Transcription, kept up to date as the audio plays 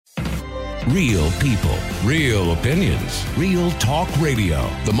Real people, real opinions, real talk radio.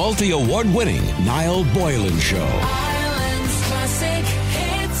 The multi-award-winning Niall Boylan Show. Ireland's classic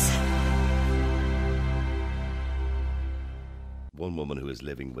hits. One woman who is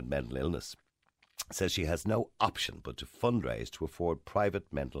living with mental illness says she has no option but to fundraise to afford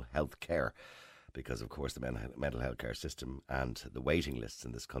private mental health care, because of course the mental health care system and the waiting lists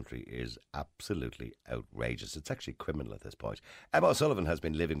in this country is absolutely outrageous. It's actually criminal at this point. Emma O'Sullivan has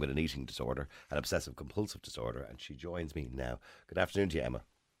been living with an eating disorder, an obsessive compulsive disorder, and she joins me now. Good afternoon to you, Emma.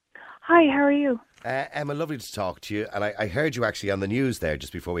 Hi, how are you? Emma, lovely to talk to you. And I heard you actually on the news there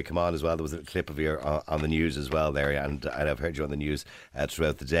just before we come on as well. There was a clip of you on the news as well there, and I've heard you on the news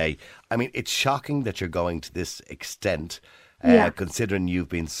throughout the day. I mean, it's shocking that you're going to this extent, considering you've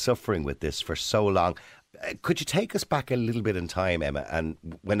been suffering with this for so long. Could you take us back a little bit in time, Emma, and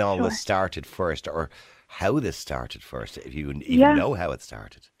when all this started first, or how this started first, if you even know how it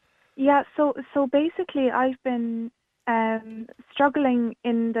started? Yeah, so basically I've been struggling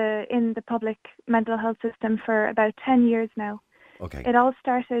in the public mental health system for about 10 years now. Okay. It all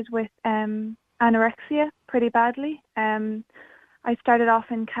started with anorexia pretty badly. I started off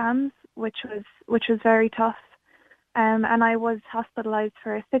in CAMS, which was very tough. And I was hospitalised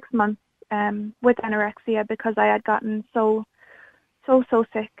for 6 months with anorexia because I had gotten so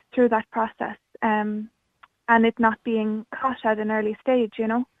sick through that process, and it not being caught at an early stage, you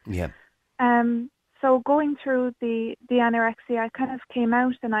know. Yeah. So going through the anorexia, I kind of came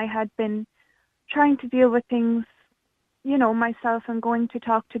out, and I had been trying to deal with things, you know, myself, and going to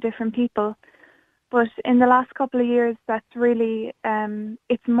talk to different people. But in the last couple of years, that's really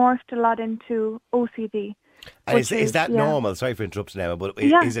it's morphed a lot into OCD. And is that normal? Sorry for interrupting, Emma, but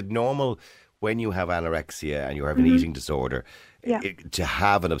is it normal when you have anorexia and you have an eating disorder to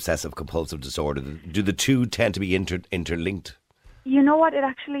have an obsessive compulsive disorder? Do the two tend to be interlinked? You know what, it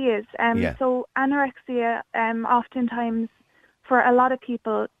actually is. So anorexia, oftentimes for a lot of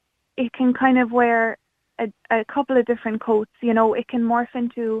people, it can kind of wear a couple of different coats. You know, it can morph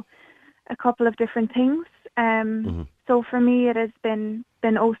into a couple of different things. So for me, it has been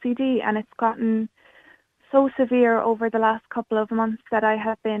OCD, and it's gotten so severe over the last couple of months that I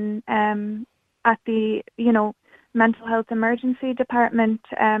have been at the, you know, mental health emergency department.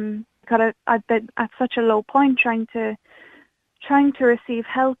 I've been at such a low point trying to receive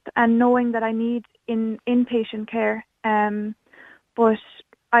help and knowing that I need inpatient care. But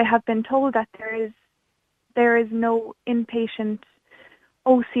I have been told that there is no inpatient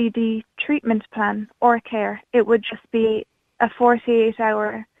OCD treatment plan or care. It would just be a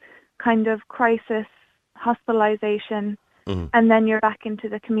 48-hour kind of crisis hospitalisation, and then you're back into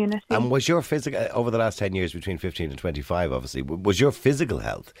the community. And was your physical, over the last 10 years, between 15 and 25 obviously, was your physical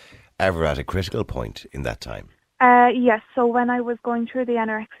health ever at a critical point in that time? Yes, so when I was going through the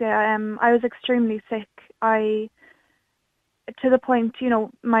anorexia, I was extremely sick. To the point, you know,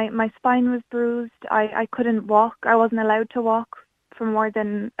 my spine was bruised. I couldn't walk. I wasn't allowed to walk for more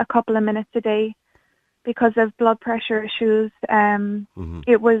than a couple of minutes a day because of blood pressure issues.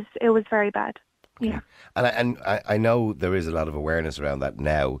 It was very bad. Okay. Yeah. And I know there is a lot of awareness around that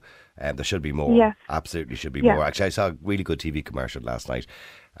now. There should be more. Yes. Absolutely should be more. Actually, I saw a really good TV commercial last night,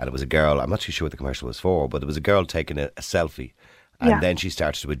 and it was a girl, I'm not too sure what the commercial was for, but there was a girl taking a selfie, and then she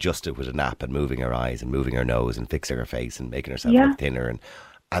started to adjust it with an app and moving her eyes and moving her nose and fixing her face and making herself look thinner.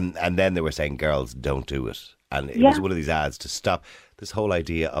 And then they were saying, girls, don't do it. And it was one of these ads to stop this whole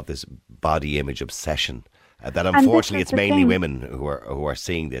idea of this body image obsession. That unfortunately it's mainly women who are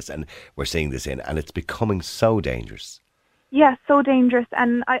seeing this, and we're seeing this and it's becoming so dangerous. Yeah, so dangerous.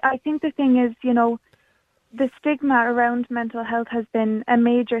 And I think the thing is, you know, the stigma around mental health has been a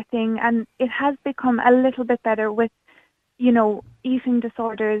major thing, and it has become a little bit better with, you know, eating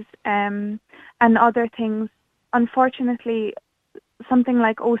disorders and other things. Unfortunately, something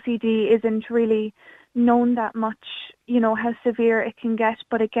like OCD isn't really known that much, you know, how severe it can get.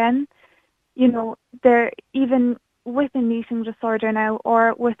 But again, you know, there, even with an eating disorder now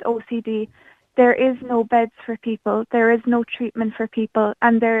or with OCD, there is no beds for people, there is no treatment for people,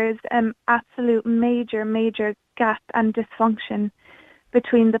 and there is an absolute major gap and dysfunction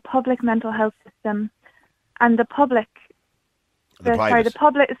between the public mental health system and the private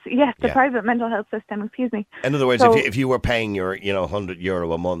mental health system, excuse me. In other words, if you were paying your, you know,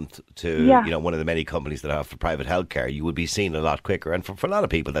 €100 a month to, you know, one of the many companies that have for private healthcare, you would be seen a lot quicker. And for a lot of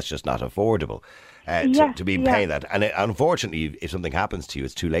people, that's just not affordable. to be paying that. And unfortunately, if something happens to you,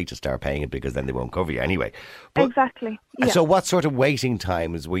 it's too late to start paying it because then they won't cover you anyway. But, exactly. Yeah. So what sort of waiting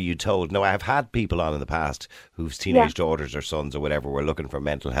times were you told? No, I've had people on in the past whose teenage daughters or sons or whatever were looking for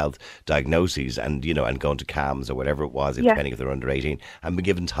mental health diagnoses and, and going to CAMS or whatever it was, depending if they're under 18, and been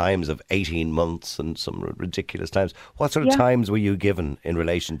given times of 18 months and some ridiculous times. What sort of times were you given in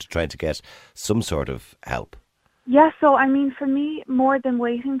relation to trying to get some sort of help? Yeah, so I mean, for me, more than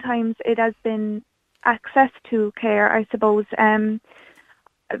waiting times, it has been access to care, I suppose.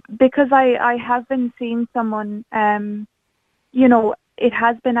 Because I have been seeing someone, it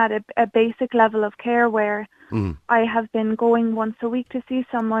has been at a basic level of care where I have been going once a week to see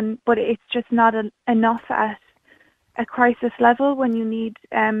someone, but it's just not enough at a crisis level when you need.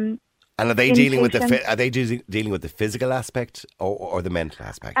 And are they dealing with dealing with the physical aspect or the mental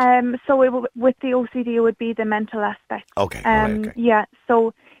aspect? So with the OCD, it would be the mental aspect. Okay. Okay. Yeah.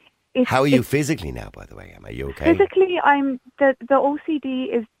 So. How are you physically now, by the way? Are you okay? Physically, the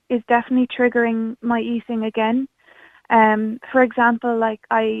OCD is definitely triggering my eating again. For example, like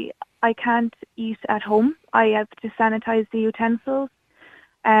I can't eat at home. I have to sanitize the utensils.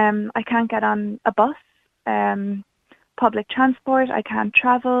 I can't get on a bus, public transport. I can't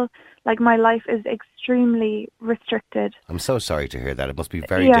travel. Like, my life is extremely restricted. I'm so sorry to hear that. It must be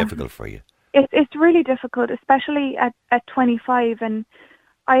very difficult for you. It's really difficult, especially at 25. And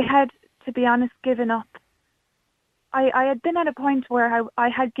I had, to be honest, given up. I had been at a point where I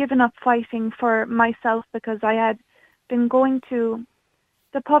had given up fighting for myself because I had been going to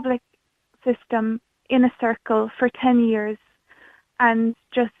the public system in a circle for 10 years and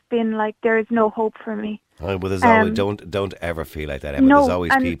just been like, there is no hope for me. Oh, well, there's always, don't ever feel like that, Emma. No, there's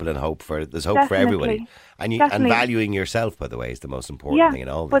always people and hope there's hope for everybody. And valuing yourself, by the way, is the most important thing in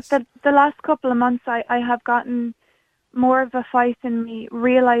all this. But the last couple of months I have gotten more of a fight in me,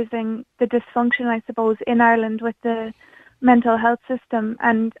 realising the dysfunction, I suppose, in Ireland with the mental health system.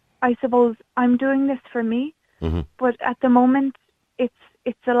 And I suppose I'm doing this for me, but at the moment it's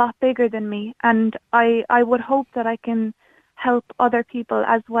a lot bigger than me. And I would hope that I can help other people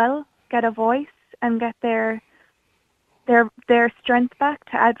as well get a voice and get their strength back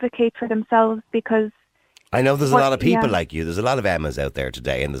to advocate for themselves, because I know there's a lot of people like you. There's a lot of Emmas out there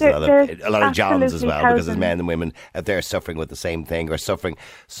today, and there's a lot of Johns as well, because there's men and women out there suffering with the same thing or suffering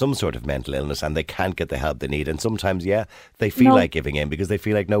some sort of mental illness, and they can't get the help they need. And sometimes, they feel like giving in because they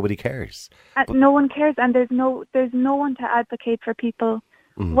feel like nobody cares. No one cares, and there's no one to advocate for people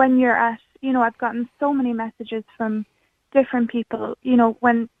when you're at. I've gotten so many messages from different people.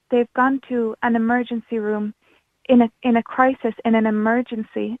 When they've gone to an emergency room in a crisis, in an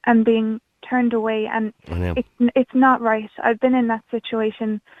emergency, and being turned away, and it's not right. I've been in that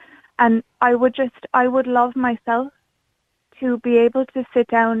situation, and I would love myself to be able to sit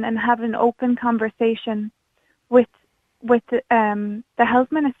down and have an open conversation with the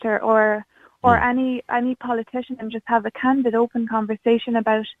health minister or any politician, and just have a candid, open conversation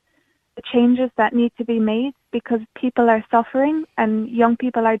about the changes that need to be made, because people are suffering and young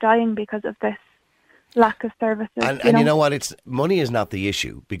people are dying because of this lack of services. And you know what? Money is not the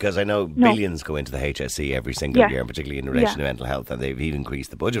issue, because I know billions go into the HSE every single year, and particularly in relation to mental health, and they've even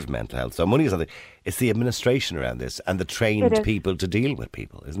increased the budget for mental health. So money is not it's the administration around this and the trained people to deal with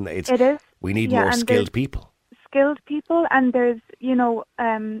people, isn't it? It is. We need more skilled people. Skilled people, and there's,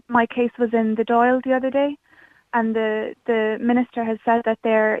 my case was in the Dáil the other day, and the minister has said that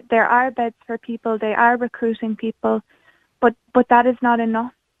there are beds for people, they are recruiting people, but that is not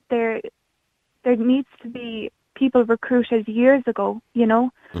enough. There needs to be people recruited years ago.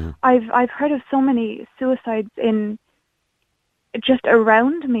 I've heard of so many suicides in just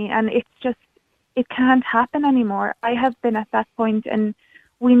around me, and it can't happen anymore. I have been at that point, and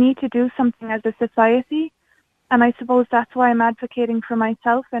we need to do something as a society. And I suppose that's why I'm advocating for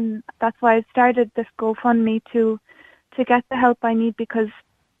myself, and that's why I started this GoFundMe to get the help I need, because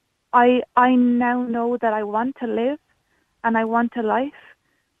I now know that I want to live and I want a life,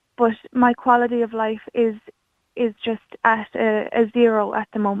 but my quality of life is just at a zero at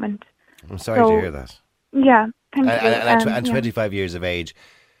the moment. I'm sorry to hear that. Yeah, thank you. And 25 years of age,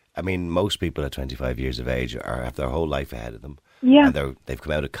 I mean, most people at 25 years of age have their whole life ahead of them. Yeah. And they've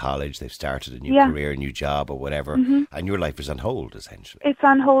come out of college, they've started a new career, a new job or whatever, and your life is on hold, essentially. It's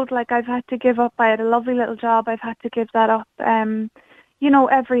on hold. Like, I've had to give up. I had a lovely little job. I've had to give that up.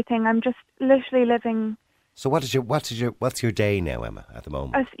 Everything. I'm just literally living. So what's your day now, Emma, at the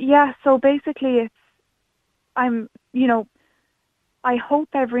moment? So basically I hope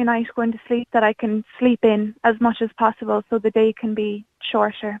every night going to sleep that I can sleep in as much as possible so the day can be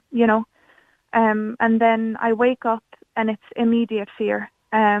shorter, and then I wake up and it's immediate fear.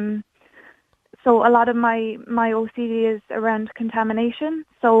 So a lot of my OCD is around contamination.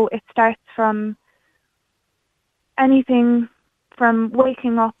 So it starts from anything from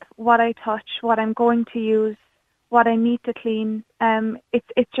waking up, what I touch, what I'm going to use, what I need to clean.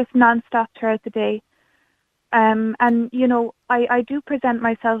 It's just non-stop throughout the day. And, you know, I do present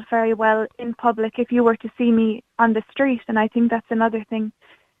myself very well in public if you were to see me on the street. And I think that's another thing.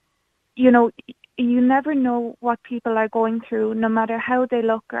 You know, you never know what people are going through, no matter how they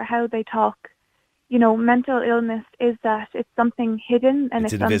look or how they talk. You know, mental illness is that it's something hidden and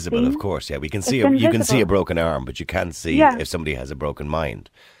it's invisible, unseen. of course. Yeah, we can see you can see a broken arm, but you can't see if somebody has a broken mind.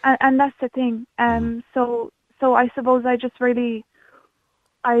 And that's the thing. So I suppose I just really,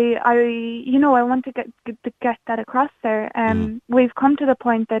 you know, I want to get that across there. We've come to the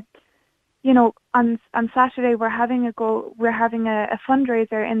point that, you know, on Saturday we're having a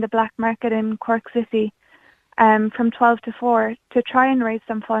fundraiser in the black market in Cork City, from 12 to 4 to try and raise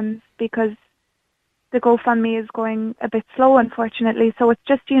some funds, because the GoFundMe is going a bit slow, unfortunately. So it's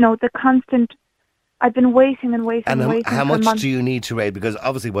just, you know, the constant. I've been waiting and waiting and waiting. How much do you need to raise? Because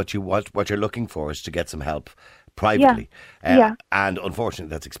obviously, what you're looking for is to get some help privately. And unfortunately,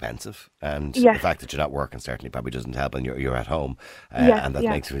 that's expensive. And the fact that you're not working certainly probably doesn't help, and you're at home, and that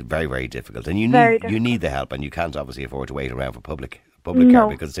makes it very, very difficult. And you need the help, and you can't obviously afford to wait around for public care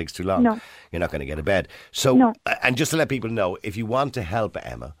because it takes too long. No. You're not going to get a bed. So, and just to let people know, if you want to help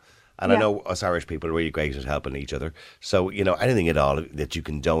Emma. And I know us Irish people are really great at helping each other. So, you know, anything at all that you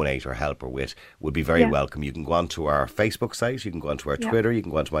can donate or help her with would be very welcome. You can go onto our Facebook site, you can go onto our Twitter, you can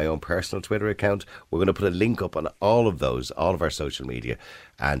go onto my own personal Twitter account. We're going to put a link up on all of our social media.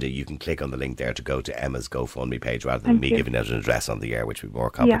 And you can click on the link there to go to Emma's GoFundMe page rather than me giving out an address on the air, which would be more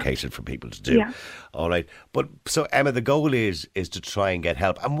complicated for people to do. Yeah. All right. But so, Emma, the goal is to try and get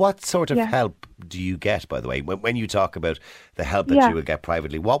help. And what sort of help do you get, by the way? When you talk about the help that you will get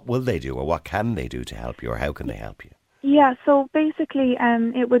privately, what will they do, or what can they do to help you, or how can they help you? Yeah, so basically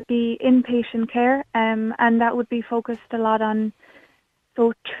it would be inpatient care, and that would be focused a lot on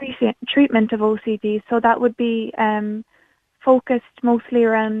treatment of OCD. So that would be focused mostly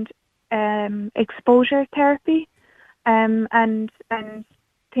around exposure therapy and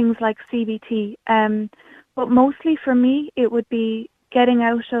things like CBT. But mostly for me, it would be getting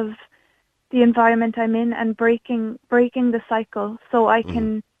out of the environment I'm in and breaking the cycle, so I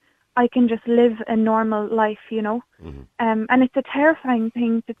can just live a normal life, you know. And it's a terrifying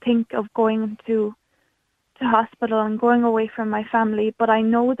thing to think of going to hospital and going away from my family. But I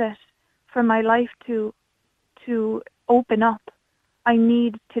know that for my life to open up, I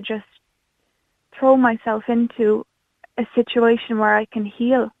need to just throw myself into a situation where I can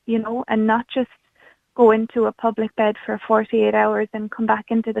heal, you know, and not just go into a public bed for 48 hours and come back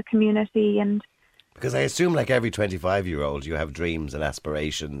into the community. And because I assume, like every 25-year-old, you have dreams and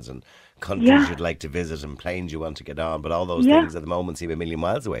aspirations and countries you'd like to visit and planes you want to get on, but all those things at the moment seem a million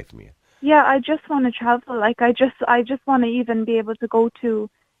miles away from you. Yeah, I just want to travel. Like, I just want to even be able to go to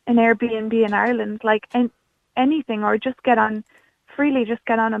an Airbnb in Ireland, like anything, or just get on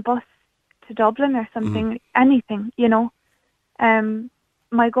a bus to Dublin or something, anything, you know.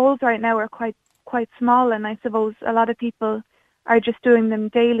 My goals right now are quite small, and I suppose a lot of people are just doing them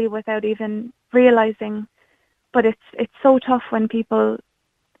daily without even realizing. But it's so tough when people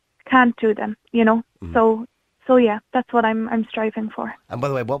can't do them, you know. So yeah, that's what I'm striving for. And by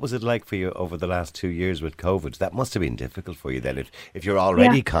the way, what was it like for you over the last 2 years with COVID? That must have been difficult for you then, if you're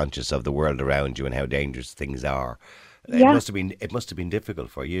already conscious of the world around you and how dangerous things are. It must have been difficult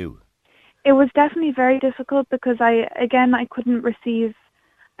for you. It was definitely very difficult because I couldn't receive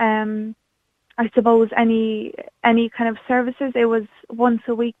I suppose any kind of services. It was once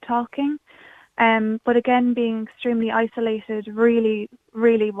a week talking. But again, being extremely isolated really,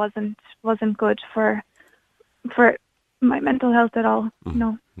 really wasn't good for my mental health at all.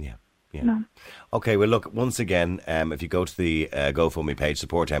 No. Yeah. No. Okay, well look, once again, if you go to the GoFundMe page,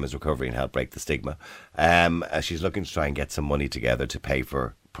 support Emma's recovery and help break the stigma. She's looking to try and get some money together to pay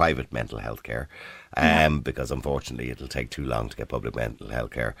for private mental health care, because unfortunately it'll take too long to get public mental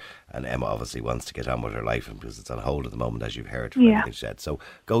health care, and Emma obviously wants to get on with her life because it's on hold at the moment, as you've heard from everything she said. So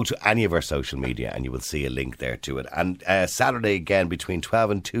go to any of our social media and you will see a link there to it. And Saturday again between 12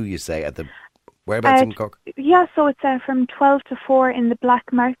 and 2, you say, at the whereabouts in Cork? Yeah, so it's from 12 to 4 in the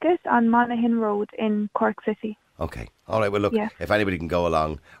Black Market on Monaghan Road in Cork City. Okay. All right. Well, look, if anybody can go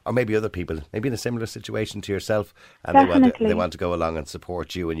along, or maybe other people, maybe in a similar situation to yourself, and they want to go along and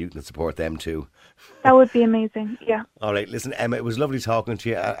support you, and you can support them too. That would be amazing. Yeah. All right. Listen, Emma, it was lovely talking to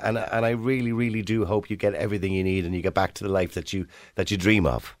you, and I really, really do hope you get everything you need and you get back to the life that you dream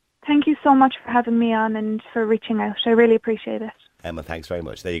of. Thank you so much for having me on and for reaching out. I really appreciate it. Emma, thanks very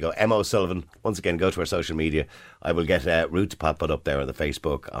much. There you go. Emma O'Sullivan. Once again, go to our social media. I will get Ruth to pop it up there on the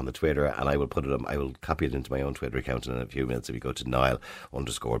Facebook, on the Twitter, and I will put it on. I will copy it into my own Twitter account in a few minutes. If you go to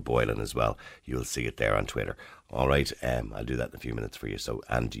Niall_Boylan as well, you'll see it there on Twitter. All right, I'll do that in a few minutes for you. So,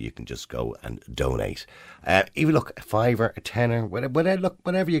 and you can just go and donate. Even look, a $5, a $10,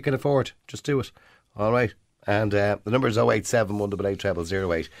 whatever you can afford, just do it. All right. And the number is 087 188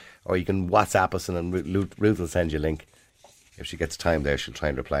 0008, or you can WhatsApp us, and then Ruth will send you a link. If she gets time there, she'll try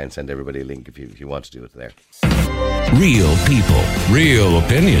and reply and send everybody a link if you want to do it there. Real people, real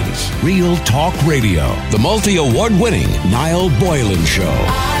opinions, real talk radio. The multi-award winning Niall Boylan Show.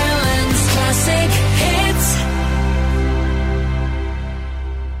 Ireland's classic